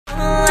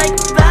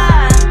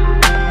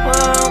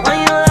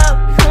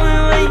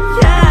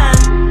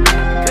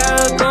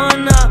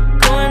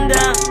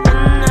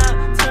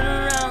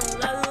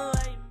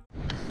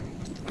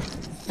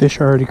Fish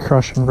are already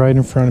crushing right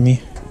in front of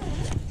me.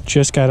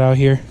 Just got out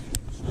here.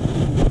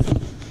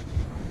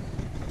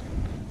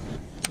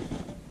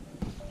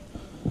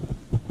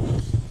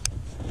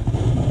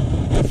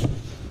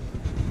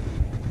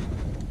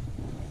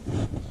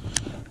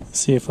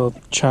 Let's see if I'll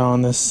chow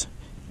on this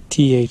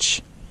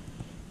THKO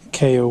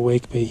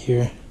wakebait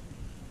here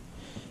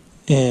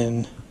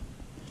in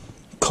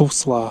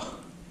coleslaw.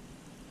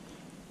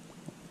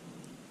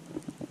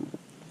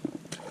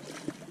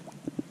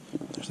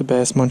 There's a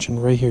bass munching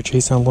right here,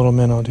 chasing a little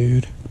minnow,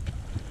 dude.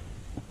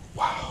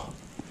 Wow.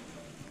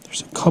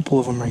 There's a couple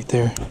of them right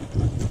there.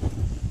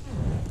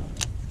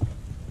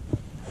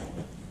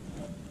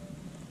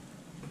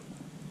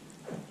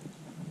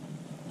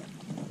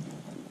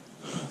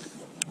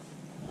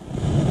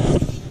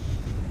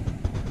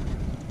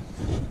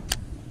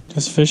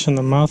 Just fish in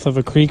the mouth of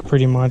a creek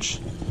pretty much.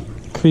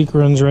 The creek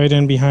runs right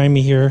in behind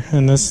me here,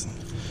 and this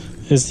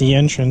is the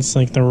entrance,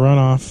 like the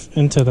runoff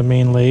into the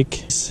main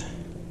lake.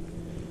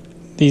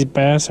 These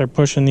bass are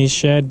pushing these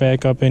shad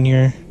back up in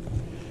here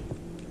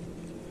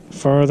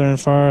farther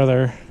and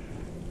farther,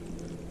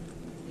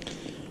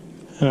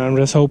 and I'm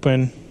just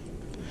hoping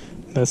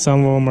that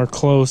some of them are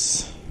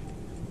close.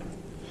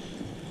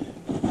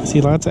 I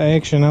see lots of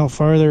action out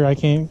farther. I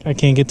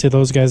can't get to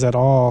those guys at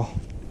all.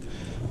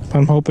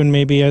 I'm hoping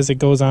maybe as it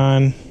goes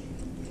on,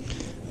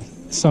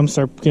 some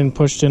start getting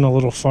pushed in a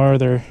little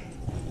farther,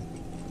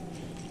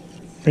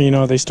 or, you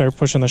know, they start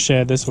pushing the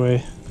shad this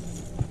way.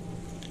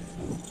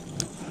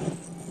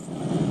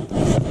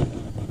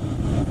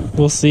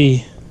 We'll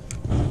see.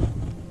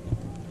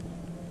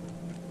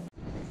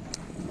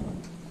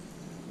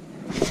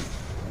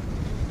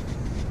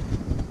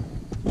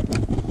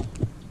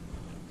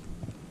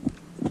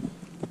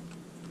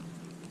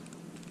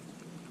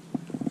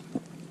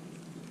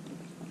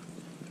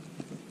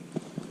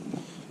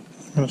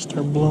 I'm gonna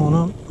start blowing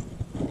up.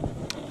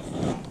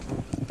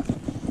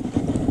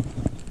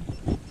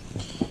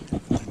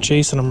 They're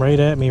chasing them right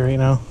at me right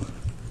now.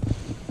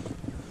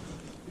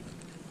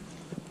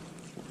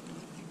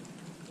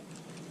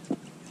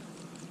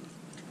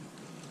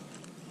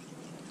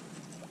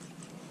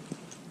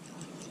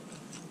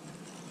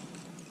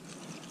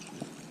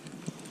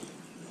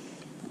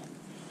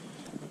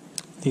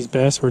 These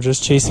bass were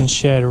just chasing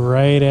shad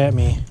right at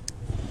me.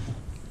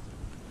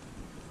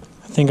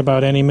 I think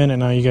about any minute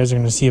now you guys are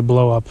going to see a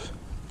blow up.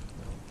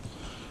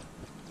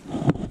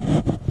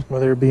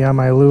 Whether it be on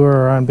my lure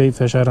or on bait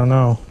fish, I don't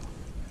know.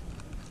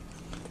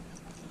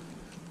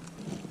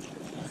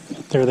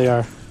 There they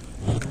are.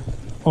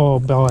 Oh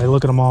boy,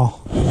 look at them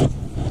all.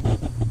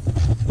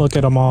 Look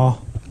at them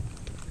all.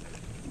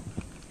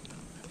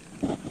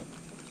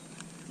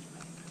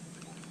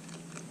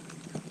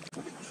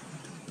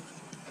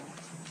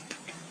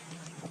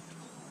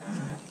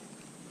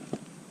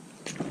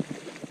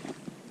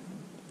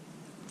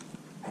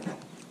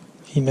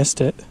 He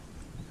missed it.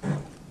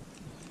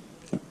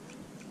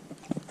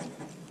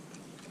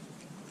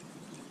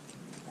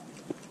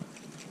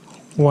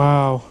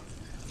 Wow.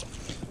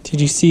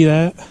 Did you see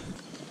that?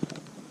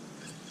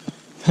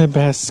 That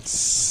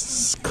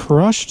bass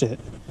crushed it.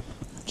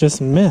 Just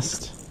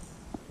missed.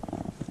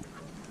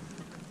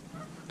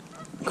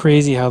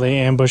 Crazy how they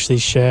ambush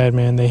these shad,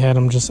 man. They had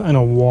them just in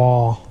a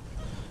wall.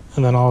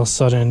 And then all of a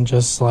sudden,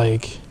 just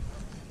like,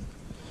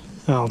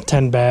 I don't know,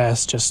 10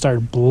 bass just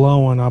started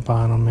blowing up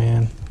on them,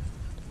 man.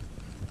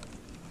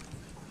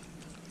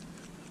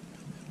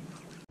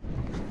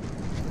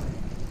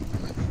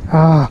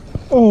 Ah,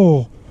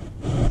 oh,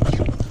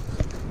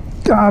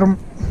 got him.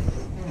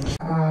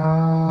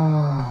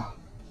 Ah,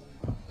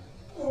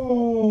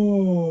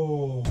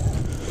 oh,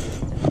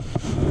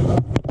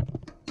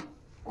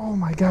 oh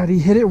my God, he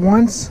hit it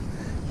once,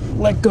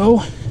 let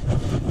go,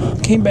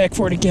 came back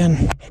for it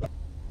again.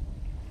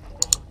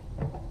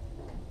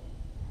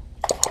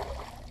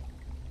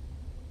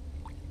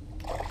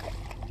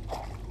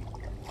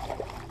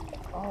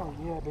 Oh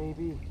yeah,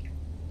 baby,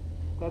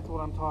 that's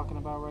what I'm talking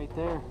about right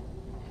there.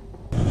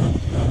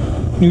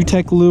 New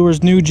Tech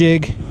Lures, new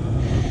jig,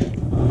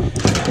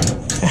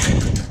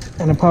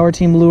 and a Power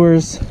Team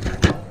Lures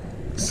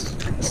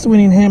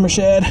swinging hammer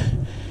shad.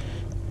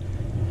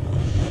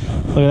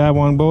 Look at that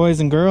one, boys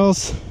and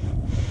girls.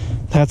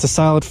 That's a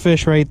solid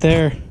fish right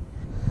there.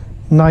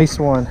 Nice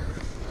one.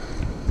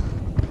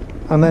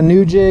 On that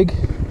new jig,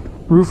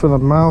 roof of the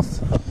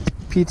mouth,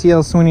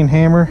 PTL swinging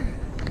hammer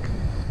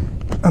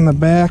on the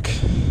back.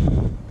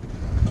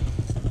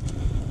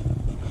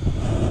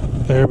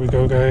 There we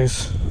go,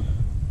 guys.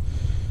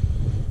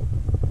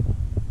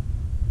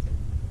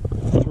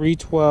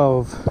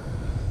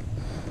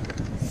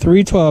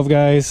 312,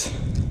 guys.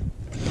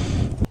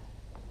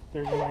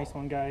 There's a nice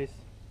one, guys.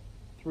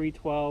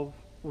 312,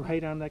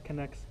 right on that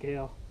Connect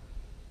scale.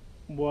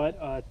 What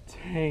a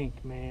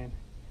tank, man.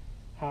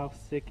 How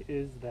sick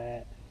is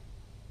that?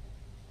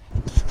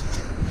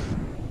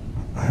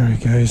 Alright,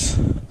 guys.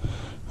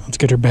 Let's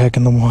get her back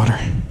in the water.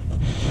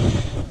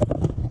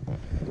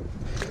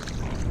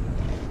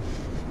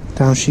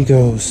 Down she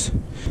goes.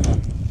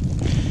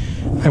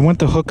 I went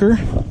to hook her,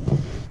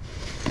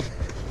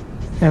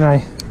 and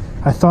I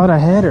I thought I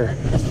had her.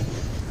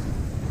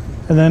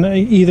 And then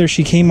either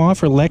she came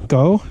off or let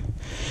go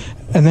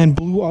and then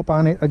blew up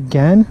on it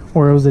again,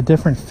 or it was a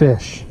different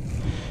fish.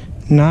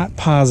 Not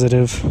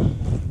positive,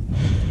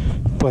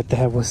 but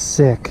that was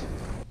sick.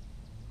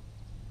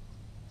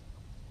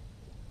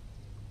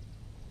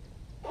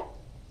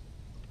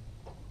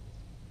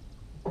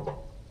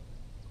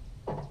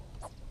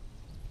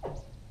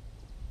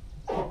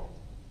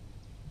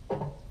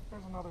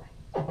 There's another.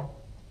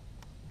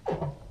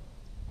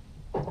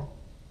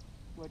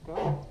 Let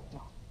go?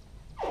 No.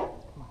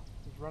 Come on,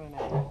 he's running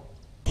at me.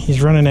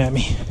 He's running at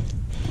me.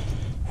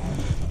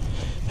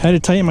 Had to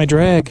tighten my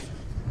drag.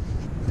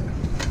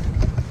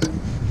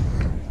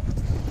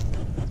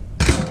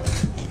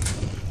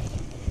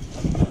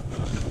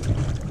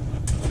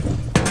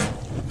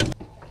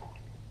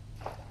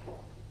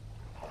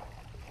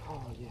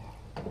 Oh yeah.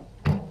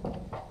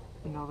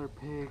 Another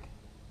pig.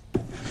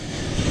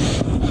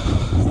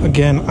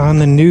 Again, on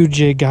the new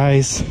jig,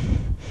 guys.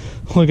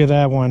 Look at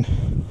that one.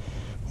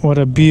 What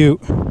a beaut.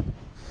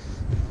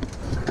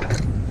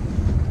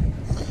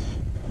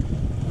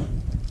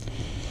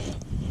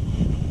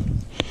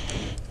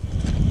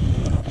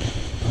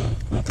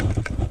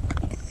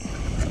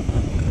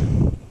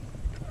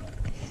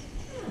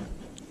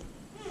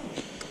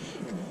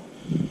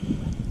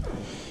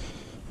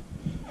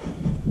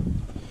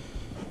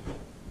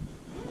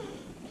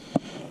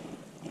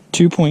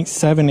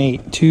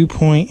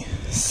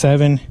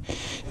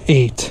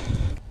 .78.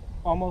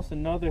 Almost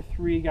another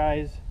 3,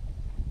 guys,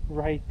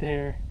 right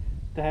there.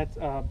 That's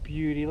a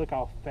beauty. Look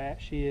how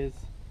fat she is.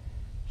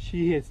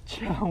 She is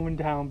chowing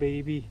down,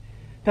 baby.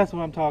 That's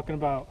what I'm talking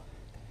about.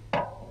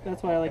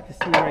 That's what I like to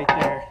see right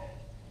there.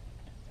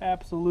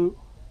 Absolute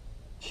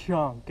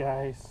chunk,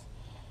 guys.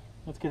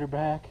 Let's get her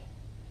back.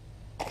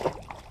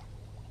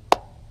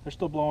 They're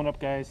still blowing up,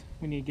 guys.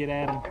 We need to get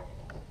at them.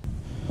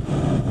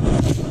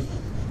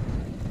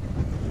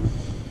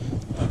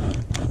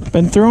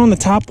 Been throwing the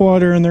top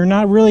water and they're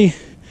not really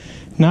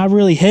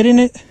hitting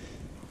it.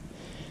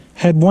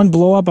 Had one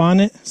blow up on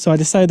it, so I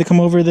decided to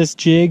come over this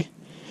jig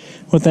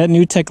with that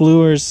New Tech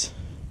Lures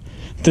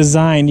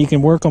design. You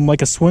can work them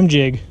like a swim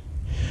jig.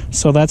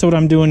 So that's what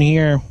I'm doing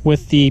here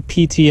with the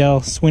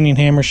PTL swinging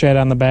hammer shed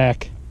on the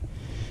back.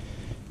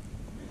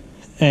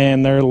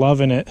 And they're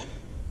loving it.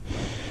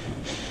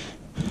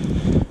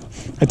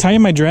 I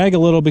tightened my drag a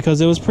little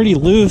because it was pretty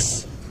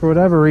loose for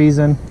whatever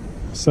reason.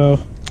 So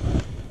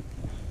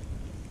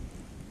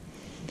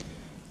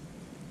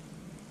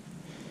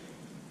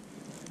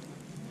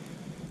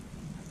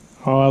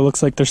oh, it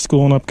looks like they're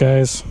schooling up,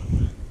 guys.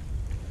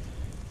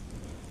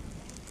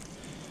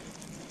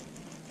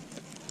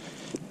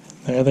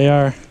 There they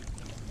are.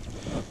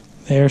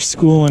 They are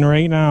schooling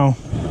right now.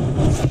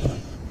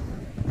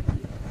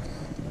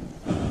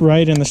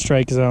 Right in the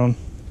strike zone.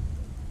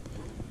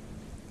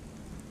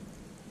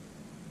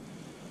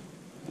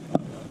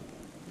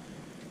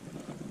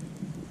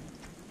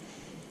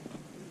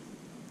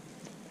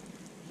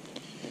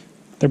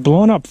 They're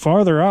blowing up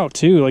farther out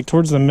too, like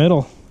towards the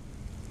middle.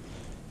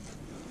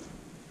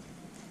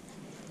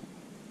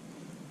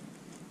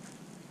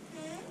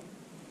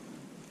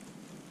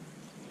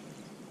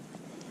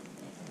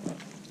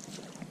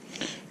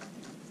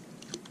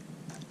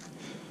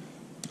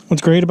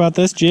 What's great about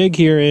this jig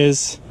here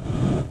is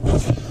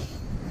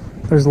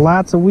there's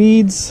lots of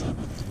weeds,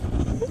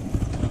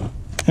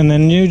 and the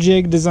new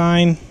jig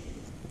design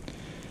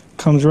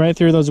comes right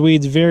through those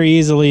weeds very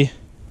easily,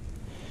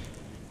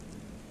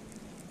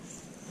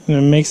 and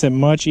it makes it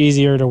much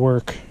easier to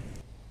work.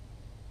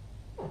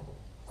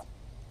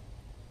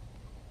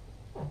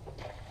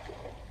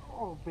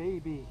 Oh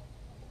baby,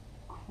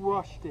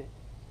 crushed it.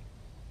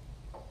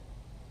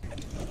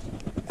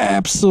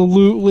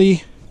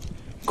 Absolutely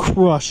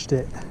crushed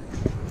it.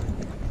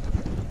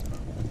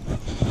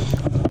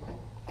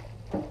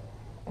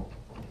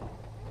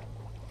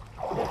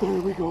 There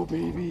we go,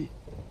 baby.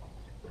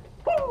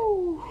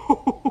 Woo!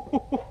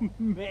 Oh,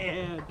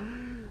 man.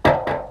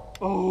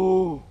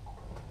 Oh.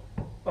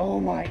 Oh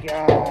my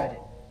God.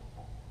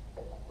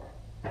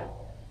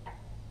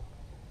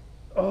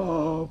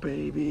 Oh,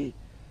 baby.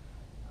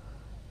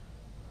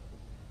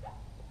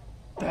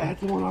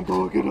 That's what I'm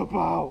talking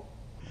about.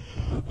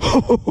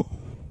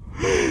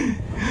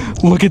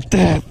 Look at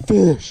that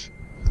fish.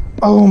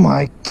 Oh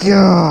my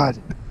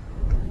God.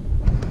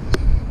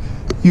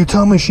 You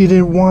tell me she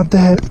didn't want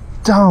that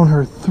down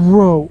her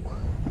throat.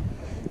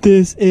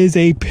 This is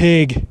a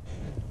pig.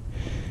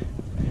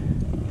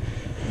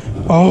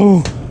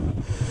 Oh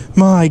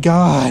my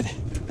God.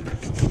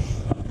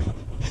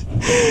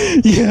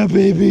 Yeah,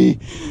 baby.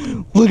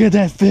 Look at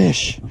that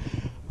fish.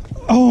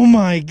 Oh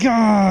my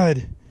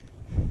God.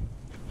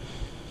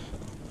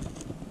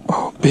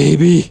 Oh,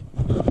 baby.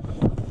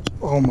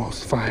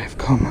 Almost 5.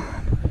 Come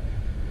on.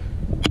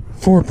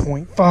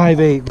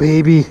 4.58,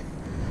 baby.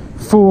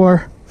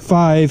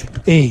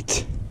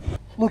 4.58.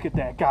 Look at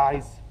that,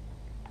 guys.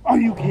 Are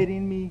you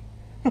kidding me?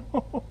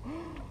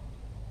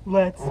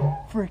 Let's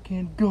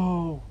freaking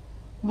go.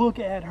 Look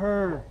at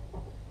her.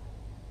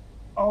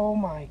 Oh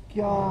my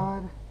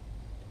God.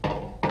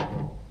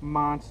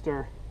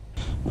 monster.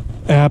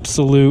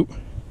 Absolute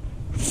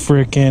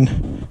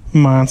freaking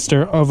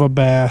monster of a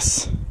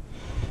bass.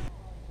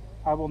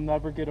 I will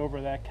never get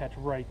over that catch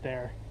right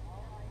there.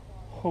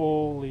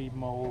 Holy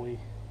moly.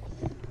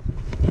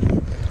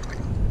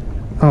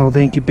 Oh,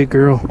 thank you, big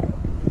girl.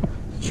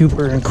 You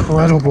were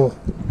incredible.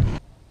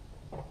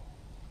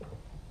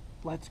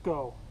 Let's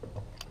go.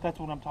 That's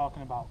what I'm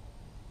talking about.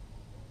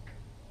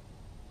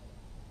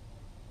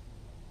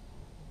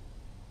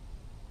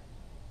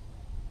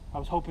 I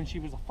was hoping she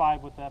was a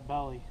 5 with that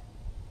belly.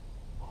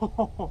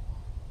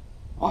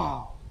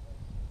 Wow.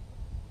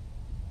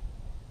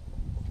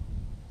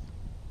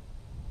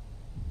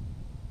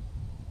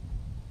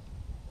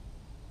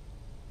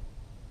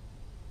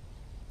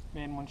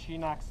 Man, when she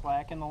knocked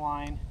slack in the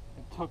line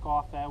and took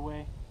off that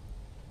way,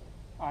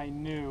 I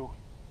knew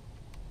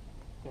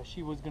that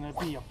she was gonna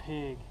be a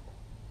pig.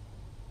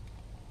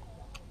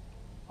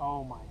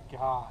 Oh my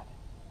God.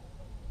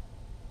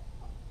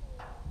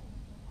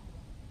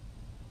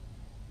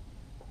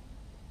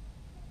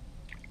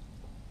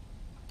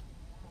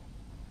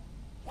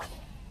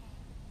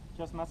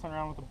 Just messing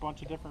around with a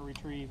bunch of different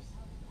retrieves.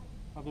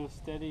 I'll do a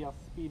steady, I'll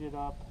speed it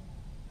up.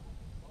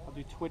 I'll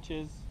do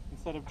twitches.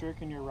 Instead of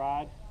jerking your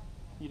rod,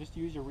 you just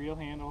use your reel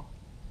handle,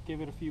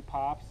 give it a few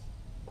pops,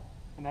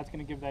 and that's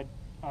going to give that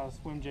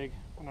swim jig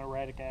an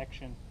erratic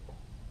action.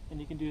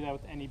 And you can do that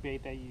with any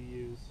bait that you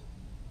use.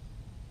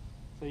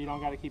 So you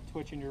don't got to keep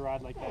twitching your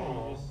rod like that.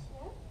 You just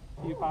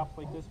a few pops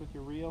like this with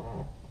your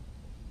reel,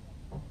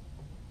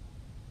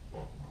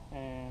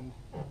 and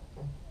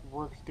it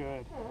works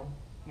good.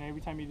 And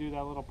every time you do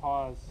that little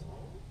pause,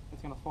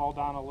 it's going to fall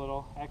down a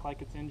little, act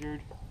like it's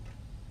injured,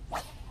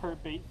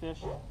 hurt bait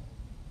fish.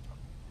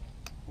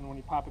 And when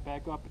you pop it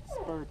back up, it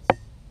spurts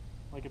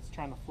like it's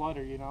trying to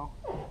flutter, you know.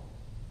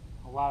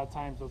 A lot of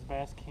times those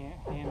bass can't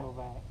handle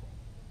that.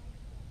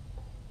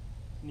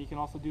 And you can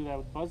also do that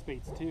with buzz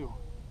baits too.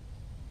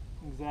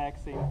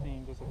 Exact same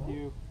thing, just a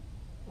few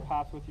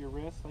pops with your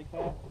wrist like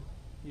that.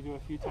 You do a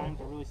few times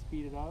to really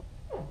speed it up.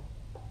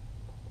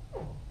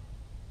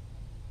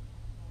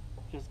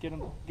 Just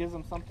gives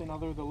them something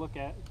other to look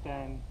at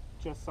than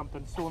just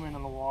something swimming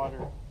in the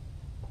water.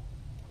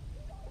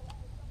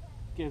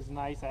 Gives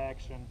nice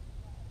action.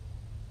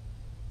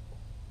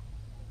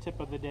 Tip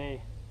of the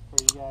day for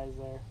you guys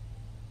there.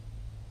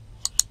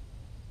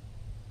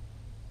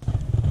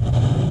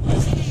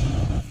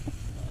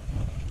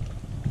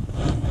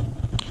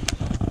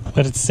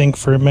 Let it sink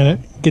for a minute.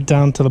 Get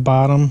down to the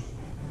bottom.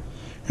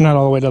 Or not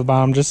all the way to the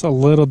bottom, just a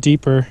little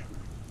deeper.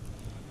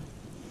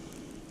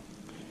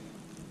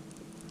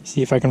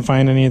 See if I can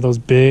find any of those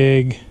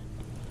big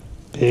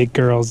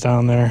girls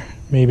down there.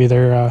 Maybe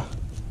they're a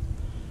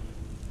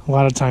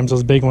lot of times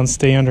those big ones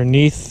stay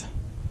underneath.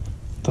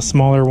 The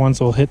smaller ones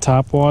will hit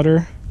top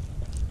water,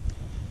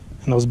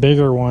 and those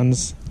bigger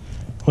ones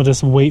will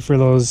just wait for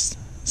those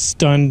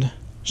stunned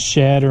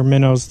shad or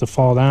minnows to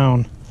fall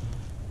down.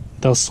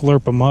 They'll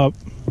slurp them up.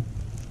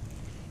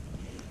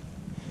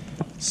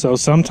 So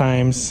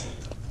sometimes,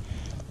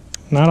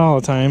 not all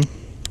the time,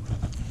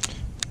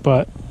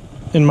 but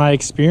in my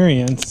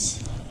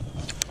experience,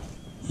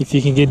 if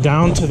you can get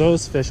down to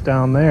those fish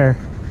down there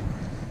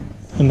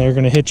and they're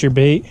going to hit your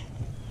bait,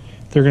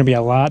 they're going to be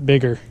a lot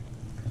bigger.